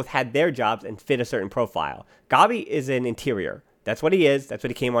Jong both had their jobs and fit a certain profile. Gabi is an interior. That's what he is. That's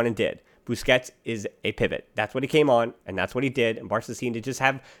what he came on and did. Busquets is a pivot. That's what he came on, and that's what he did. And Barca seemed to just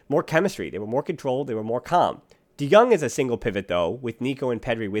have more chemistry. They were more controlled. They were more calm. De Jong is a single pivot, though, with Nico and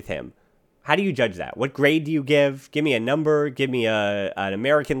Pedri with him. How do you judge that? What grade do you give? Give me a number. Give me an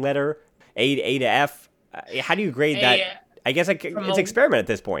American letter, A to F. How do you grade that? I guess it's experiment at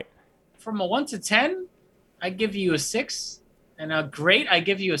this point. From a 1 to 10, I give you a 6. And a grade, I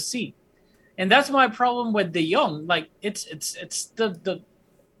give you a C. And that's my problem with De Jong. Like, it's the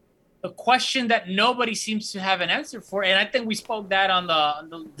question that nobody seems to have an answer for. And I think we spoke that on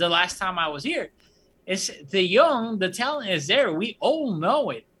the last time I was here. It's De Jong, the talent is there. We all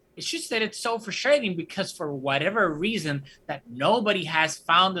know it. It's just that it's so frustrating because for whatever reason that nobody has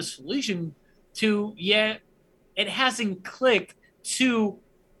found a solution to yet, it hasn't clicked to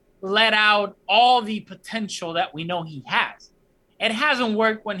let out all the potential that we know he has. It hasn't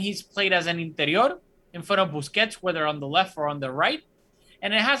worked when he's played as an interior in front of Busquets, whether on the left or on the right.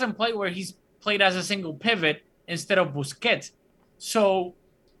 And it hasn't played where he's played as a single pivot instead of Busquets. So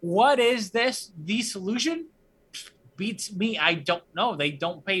what is the solution? Beats me. I don't know. They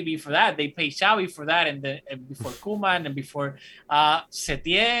don't pay me for that. They pay Xavi for that and before Koeman and before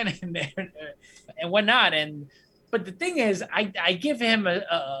Setien and whatnot. But the thing is, I give him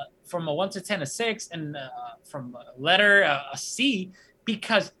from a 1 to 10 a 6 and from a letter a C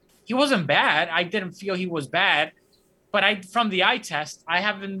because he wasn't bad. I didn't feel he was bad. But from the eye test, I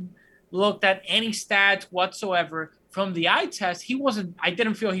haven't looked at any stats whatsoever. From the eye test, I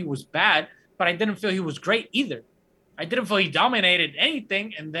didn't feel he was bad, but I didn't feel he was great either. I didn't feel he dominated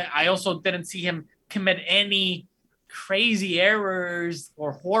anything. And then I also didn't see him commit any crazy errors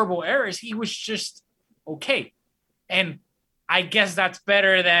or horrible errors. He was just okay. And I guess that's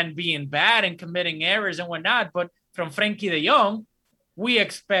better than being bad and committing errors and whatnot. But from Frenkie de Jong, we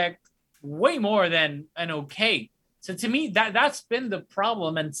expect way more than an okay. So to me, that's been the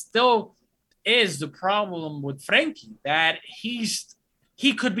problem and still is the problem with Frenkie, that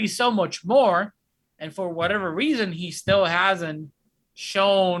he could be so much more. And for whatever reason, he still hasn't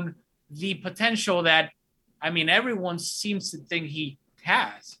shown the potential that, everyone seems to think he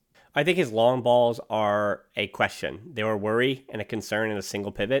has. I think his long balls are a question. They were a worry and a concern in a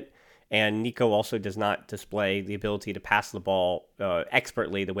single pivot. And Nico also does not display the ability to pass the ball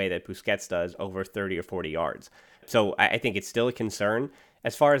expertly the way that Busquets does over 30 or 40 yards. So I think it's still a concern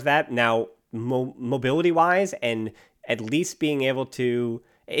as far as that. Now, mobility-wise and at least being able to...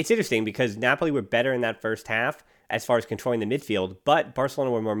 It's interesting because Napoli were better in that first half as far as controlling the midfield, but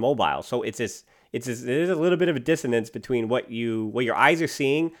Barcelona were more mobile. So there's a little bit of a dissonance between what your eyes are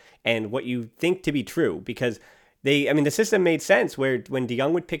seeing and what you think to be true, because the system made sense where when De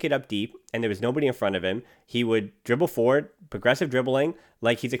Jong would pick it up deep and there was nobody in front of him, he would dribble forward, progressive dribbling,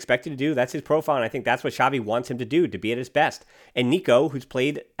 like he's expected to do. That's his profile, and I think that's what Xavi wants him to do, to be at his best. And Nico, who's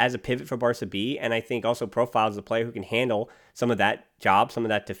played as a pivot for Barca B, and I think also profiles as a player who can handle some of that job, some of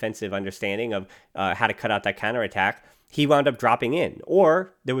that defensive understanding of how to cut out that counterattack, he wound up dropping in.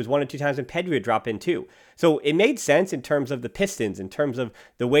 Or there was 1 or 2 times when Pedri would drop in too. So it made sense in terms of the Pistons, in terms of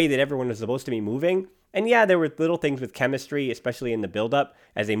the way that everyone was supposed to be moving. And yeah, there were little things with chemistry, especially in the build-up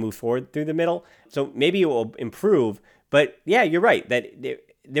as they move forward through the middle. So maybe it will improve. But yeah, you're right that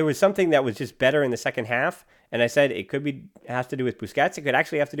there was something that was just better in the second half. And I said it has to do with Busquets. It could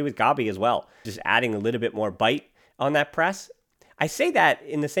actually have to do with Gabi as well. Just adding a little bit more bite on that press. I say that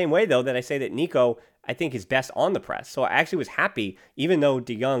in the same way, though, that I say that Nico, I think, is best on the press. So I actually was happy, even though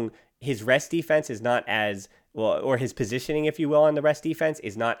De Jong, his rest defense is not as... well, or his positioning, if you will, on the rest defense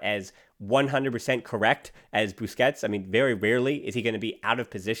is not as 100% correct as Busquets. Very rarely is he going to be out of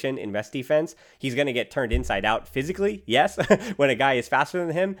position in rest defense. He's going to get turned inside out physically, yes, when a guy is faster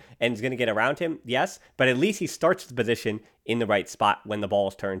than him and is going to get around him, yes, but at least he starts the position in the right spot when the ball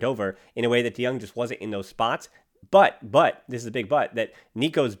is turned over in a way that De Jong just wasn't in those spots. But, this is a big but, that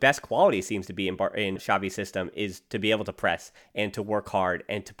Nico's best quality seems to be in Xavi's system is to be able to press and to work hard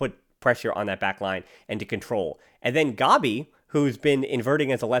and to put pressure on that back line and to control. And then Gabi, who's been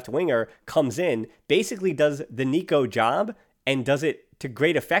inverting as a left winger, comes in, basically does the Nico job and does it to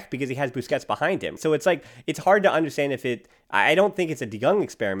great effect because he has Busquets behind him. So it's hard to understand I don't think it's a De Jong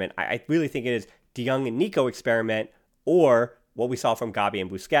experiment. I really think it is De Jong and Nico experiment, or what we saw from Gabi and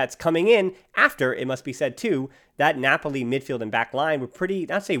Busquets coming in after, it must be said too, that Napoli midfield and back line were pretty,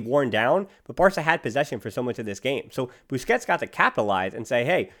 not say worn down, but Barca had possession for so much of this game. So Busquets got to capitalize and say,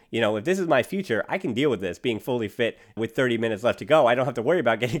 hey, if this is my future, I can deal with this being fully fit with 30 minutes left to go. I don't have to worry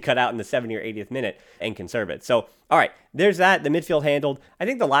about getting cut out in the 70th or 80th minute and conserve it. So, all right, there's that. The midfield handled. I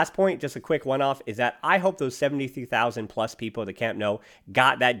think the last point, just a quick one-off, is that I hope those 73,000 plus people at the Camp Nou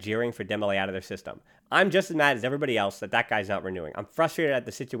got that jeering for Dembele out of their system. I'm just as mad as everybody else that guy's not renewing. I'm frustrated at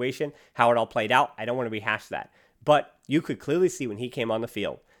the situation, how it all played out. I don't want to rehash that. But you could clearly see when he came on the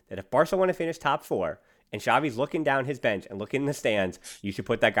field that if Barca want to finish top 4, and Xavi's looking down his bench and looking in the stands, you should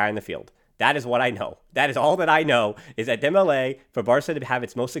put that guy in the field. That is what I know. That is all that I know, is that Dembele, for Barca to have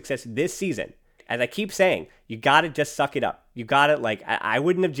its most success this season, as I keep saying, you got to just suck it up. You got to, like, I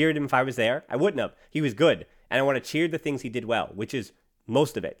wouldn't have jeered him if I was there. I wouldn't have. He was good. And I want to cheer the things he did well, which is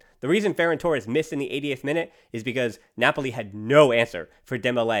most of it. The reason Ferran Torres missed in the 80th minute is because Napoli had no answer for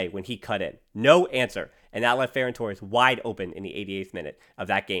Dembele when he cut in. No answer. And that left Ferran Torres wide open in the 88th minute of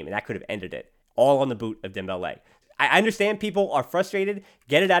that game. And that could have ended it. All on the boot of Dembele. I understand people are frustrated.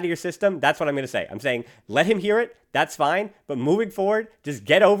 Get it out of your system. That's what I'm going to say. I'm saying let him hear it. That's fine. But moving forward, just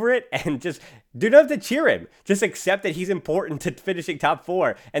get over it and just do not have to cheer him. Just accept that he's important to finishing top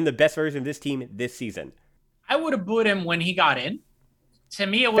 4 and the best version of this team this season. I would have booed him when he got in. To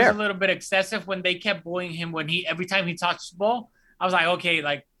me, it was Fair. a little bit excessive when they kept booing him every time he touched the ball. I was like, okay,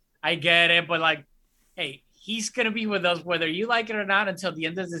 like, I get it. But, like, hey, he's going to be with us whether you like it or not until the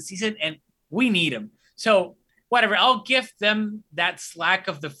end of the season, and we need him. So, whatever, I'll give them that slack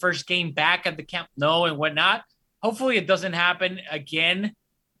of the first game back at the Camp Nou and whatnot. Hopefully it doesn't happen again,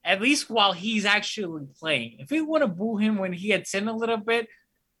 at least while he's actually playing. If we want to boo him when he gets in a little bit,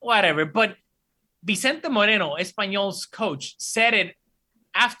 whatever. But Vicente Moreno, Espanyol's coach, said it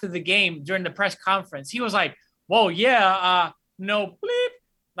after the game during the press conference. He was like, whoa, yeah, no bleep.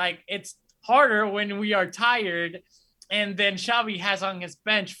 Like, it's harder when we are tired. And then Xavi has on his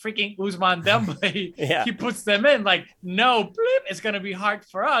bench freaking Ousmane Dembele. Yeah. He puts them in like, no, bleep, it's going to be hard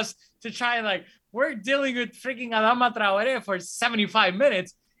for us to try and like, we're dealing with freaking Adama Traoré for 75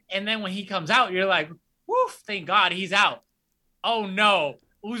 minutes. And then when he comes out, you're like, woof, thank God he's out. Oh no,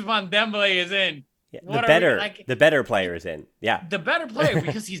 Ousmane Dembele is in. Yeah, What the better player is in. Yeah. The better player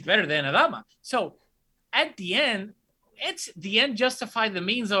because he's better than Adama. So at the end, it's the end justify the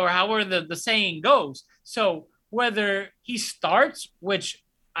means, or however the saying goes. So whether he starts, which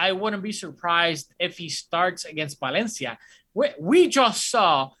I wouldn't be surprised if he starts against Valencia. We just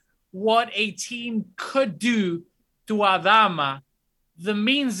saw what a team could do to Adama, the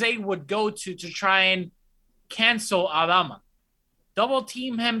means they would go to try and cancel Adama. Double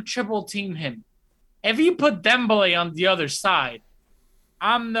team him, triple team him. If you put Dembele on the other side,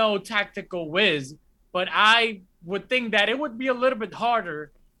 I'm no tactical whiz, but I would think that it would be a little bit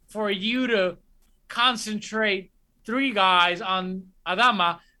harder for you to concentrate 3 guys on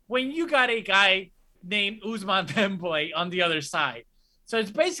Adama when you got a guy named Ousmane Dembele on the other side. So it's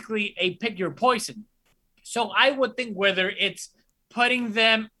basically a pick your poison. So I would think whether it's putting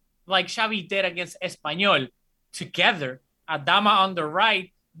them like Xavi did against Espanyol together, Adama on the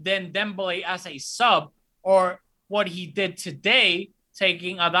right, then Dembele as a sub, or what he did today,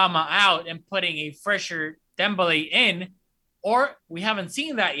 taking Adama out and putting a fresher Dembele in, or we haven't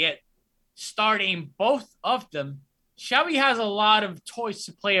seen that yet, starting both of them. Xavi has a lot of toys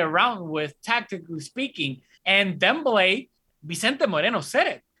to play around with, tactically speaking, and Dembele, Vicente Moreno said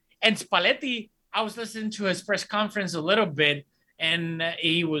it. And Spalletti, I was listening to his press conference a little bit, and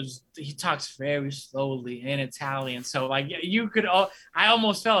he talks very slowly in Italian. So like I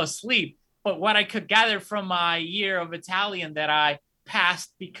almost fell asleep. But what I could gather from my year of Italian that I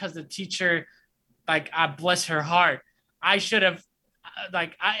passed because the teacher, like, I bless her heart, I should have,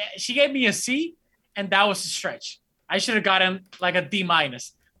 she gave me a C, and that was a stretch. I should have gotten like a D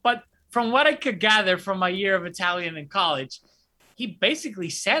minus. But from what I could gather from my year of Italian in college, he basically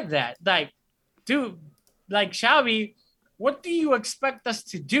said that, like, dude, like, Xavi, what do you expect us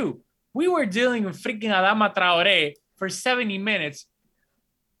to do? We were dealing with freaking Adama Traoré for 70 minutes.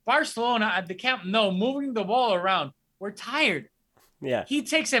 Barcelona at the Camp Nou, moving the ball around. We're tired. Yeah. He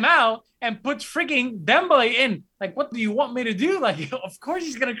takes him out and puts freaking Dembele in. Like, what do you want me to do? Like, of course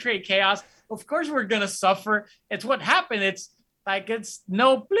he's going to create chaos. Of course we're going to suffer. It's what happened. It's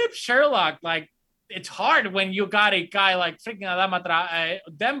no blip Sherlock. Like, it's hard when you got a guy like freaking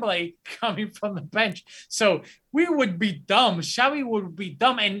Dembele coming from the bench. So we would be dumb. Xavi would be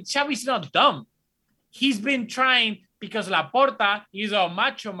dumb. And Xavi's not dumb. He's been trying, because Laporta is a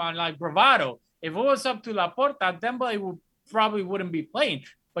macho man like bravado. If it was up to Laporta, Dembele probably wouldn't be playing.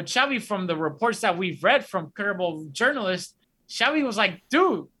 But Xavi, from the reports that we've read from credible journalists, Xavi was like,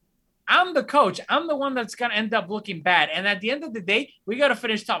 dude, I'm the coach. I'm the one that's going to end up looking bad. And at the end of the day, we got to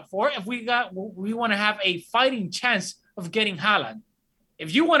finish top 4 if we want to have a fighting chance of getting Haaland.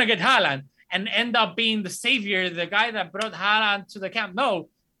 If you want to get Haaland and end up being the savior, the guy that brought Haaland to the Camp Nou,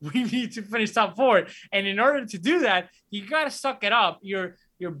 we need to finish top 4. And in order to do that, you got to suck it up, your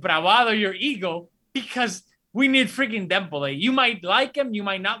bravado, your ego, because we need freaking Dembele. You might like him. You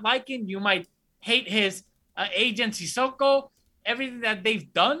might not like him. You might hate his agent, Sissoko, everything that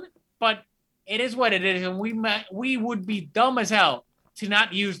they've done. But it is what it is. And we would be dumb as hell to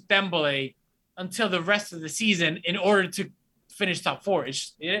not use Dembele until the rest of the season in order to finish top four.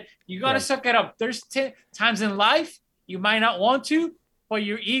 You got to suck it up. There's times in life you might not want to, but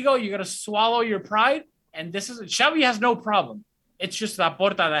your ego, you got to swallow your pride. And Xavi has no problem. It's just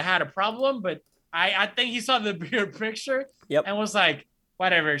Laporta that had a problem, but I think he saw the bigger picture and was like,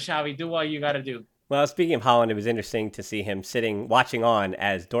 whatever, Xavi, do what you got to do. Well, speaking of Haaland, it was interesting to see him watching on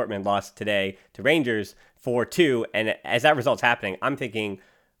as Dortmund lost today to Rangers 4-2. And as that result's happening, I'm thinking,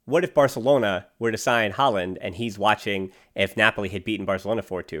 what if Barcelona were to sign Haaland and he's watching if Napoli had beaten Barcelona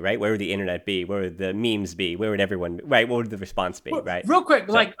 4-2, right? Where would the internet be? Where would the memes be? Where would everyone, right? What would the response be, right? Real quick,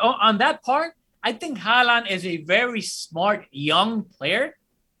 on that part, I think Haaland is a very smart young player.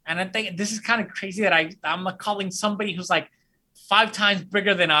 And I think this is kind of crazy that I'm calling somebody who's like 5 times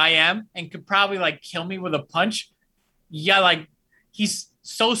bigger than I am and could probably like kill me with a punch. Yeah, like he's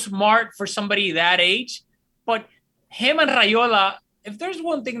so smart for somebody that age. But him and Raiola, if there's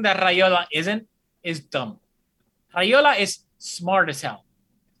one thing that Raiola isn't, is dumb. Raiola is smart as hell.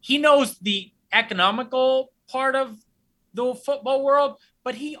 He knows the economical part of the football world,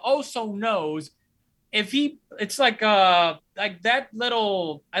 but he also knows it's like that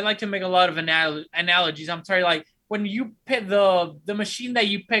little, I like to make a lot of analogies. I'm sorry, like when you pick the machine that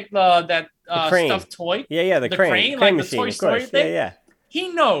you pick that stuffed toy. Yeah, the crane like machine, the Toy Story thing. Yeah. He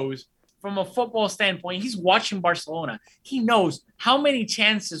knows from a football standpoint, he's watching Barcelona. He knows how many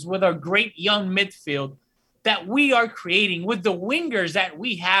chances with our great young midfield that we are creating with the wingers that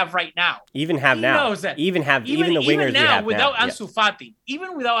we have right now. Even the wingers we have without now. Ansu Fati.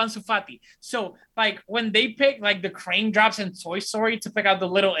 Even without Ansu Fati. So, like, when they pick, like, the crane drops in Toy Story to pick out the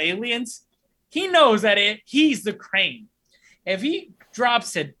little aliens, he knows that he's the crane. If he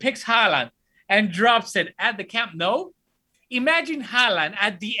drops it, picks Haaland, and drops it at the Camp Nou, imagine Haaland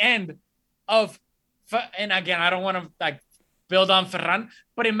at the end of, and again, I don't want to, like, build on Ferran,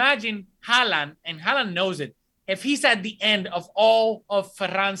 but imagine Haaland, and Haaland knows it, if he's at the end of all of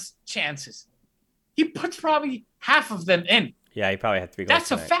Ferran's chances. He puts probably half of them in. Yeah, he probably had 3 goals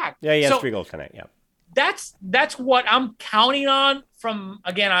That's a fact. Yeah, he has 3 goals tonight, yeah. That's what I'm counting on from,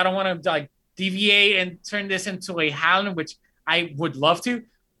 again, I don't want to like deviate and turn this into a Haaland, which I would love to,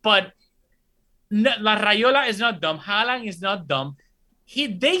 but La Raiola is not dumb. Haaland is not dumb.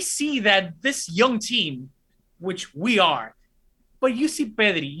 They see that this young team, which we are, but you see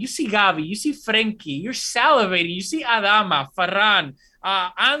Pedri, you see Gavi, you see Frenkie, you're salivating, you see Adama, Ferran,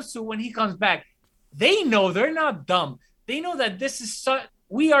 Ansu when he comes back. They know they're not dumb. They know that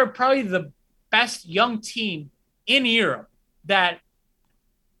we are probably the best young team in Europe that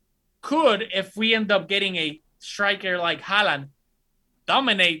could, if we end up getting a striker like Haaland,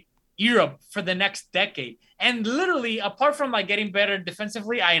 dominate Europe for the next decade. And literally, apart from like getting better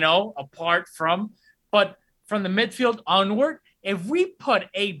defensively, I know, but from the midfield onward, if we put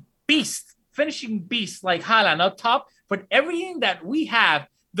a finishing beast like Haaland up top, but everything that we have,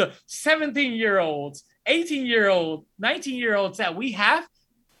 the 17-year-olds, 18-year-olds, 19-year-olds that we have,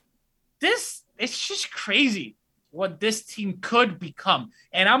 it's just crazy what this team could become.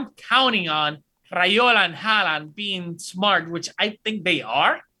 And I'm counting on Raiola and Haaland being smart, which I think they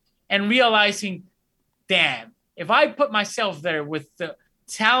are, and realizing, damn, if I put myself there with the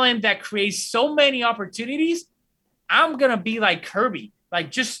talent that creates so many opportunities, I'm going to be like Kirby, like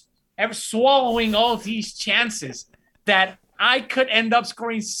just swallowing all these chances that I could end up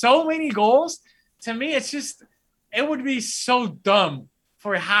scoring so many goals. To me, it would be so dumb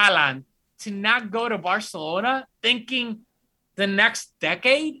for Haaland to not go to Barcelona thinking the next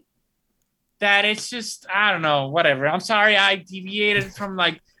decade that it's just, I don't know, whatever. I'm sorry I deviated from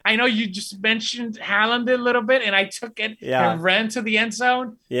like, I know you just mentioned Haaland a little bit, and I took it and ran to the end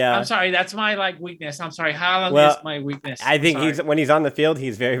zone. Yeah, I'm sorry. That's my like weakness. I'm sorry. Haaland is my weakness. I think when he's on the field,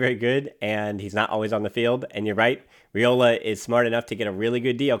 he's very, very good, and he's not always on the field. And you're right. Riola is smart enough to get a really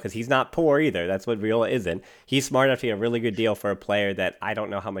good deal because he's not poor either. That's what Riola isn't. He's smart enough to get a really good deal for a player that I don't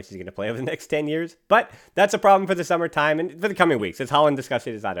know how much he's going to play over the next 10 years. But that's a problem for the summertime and for the coming weeks. It's Holland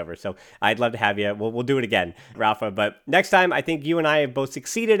discussion is not over. So I'd love to have you. We'll do it again, Rafa. But next time, I think you and I have both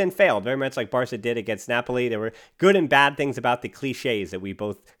succeeded and failed, very much like Barca did against Napoli. There were good and bad things about the cliches that we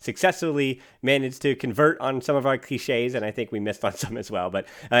both successfully managed to convert on some of our cliches, and I think we missed on some as well. But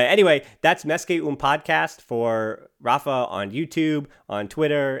anyway, that's Mesque Un Podcast for Rafa on YouTube, on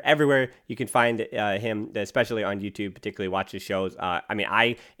Twitter, everywhere you can find him, especially on YouTube, particularly watch his shows.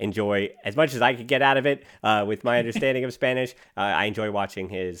 I enjoy, as much as I could get out of it with my understanding of Spanish, I enjoy watching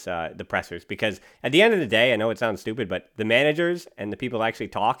his the pressers, because at the end of the day, I know it sounds stupid, but the managers and the people that actually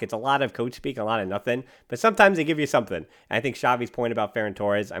talk, it's a lot of coach speak, a lot of nothing, but sometimes they give you something. And I think Xavi's point about Ferran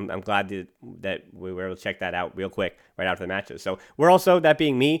Torres, I'm glad that we were able to check that out real quick right after the matches. So we're also, that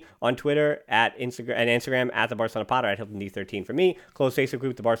being me, on Twitter at Instagram at the Barcelona Pod, or at Hilton D13 for me. Closed Facebook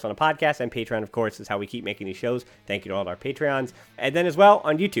group, the Barcelona Podcast, and Patreon, of course, is how we keep making these shows. Thank you to all our Patreons. And then as well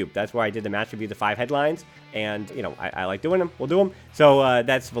on YouTube, that's where I did the match review, the 5 headlines. And, I like doing them. We'll do them. So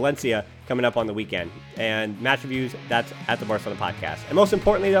that's Valencia coming up on the weekend. And match reviews, that's at the Barcelona Podcast. And most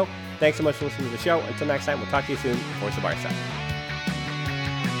importantly, though, thanks so much for listening to the show. Until next time, we'll talk to you soon. Forza Barca.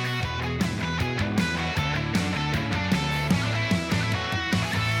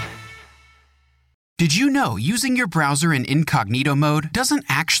 Did you know using your browser in incognito mode doesn't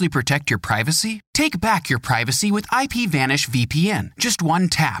actually protect your privacy? Take back your privacy with IPVanish VPN. Just one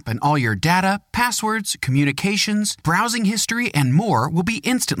tap and all your data, passwords, communications, browsing history, and more will be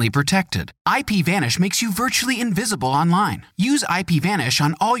instantly protected. IPVanish makes you virtually invisible online. Use IPVanish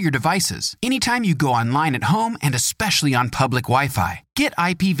on all your devices, anytime you go online at home, and especially on public Wi-Fi. Get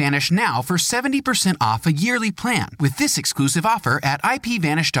IPVanish now for 70% off a yearly plan with this exclusive offer at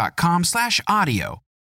IPVanish.com/audio.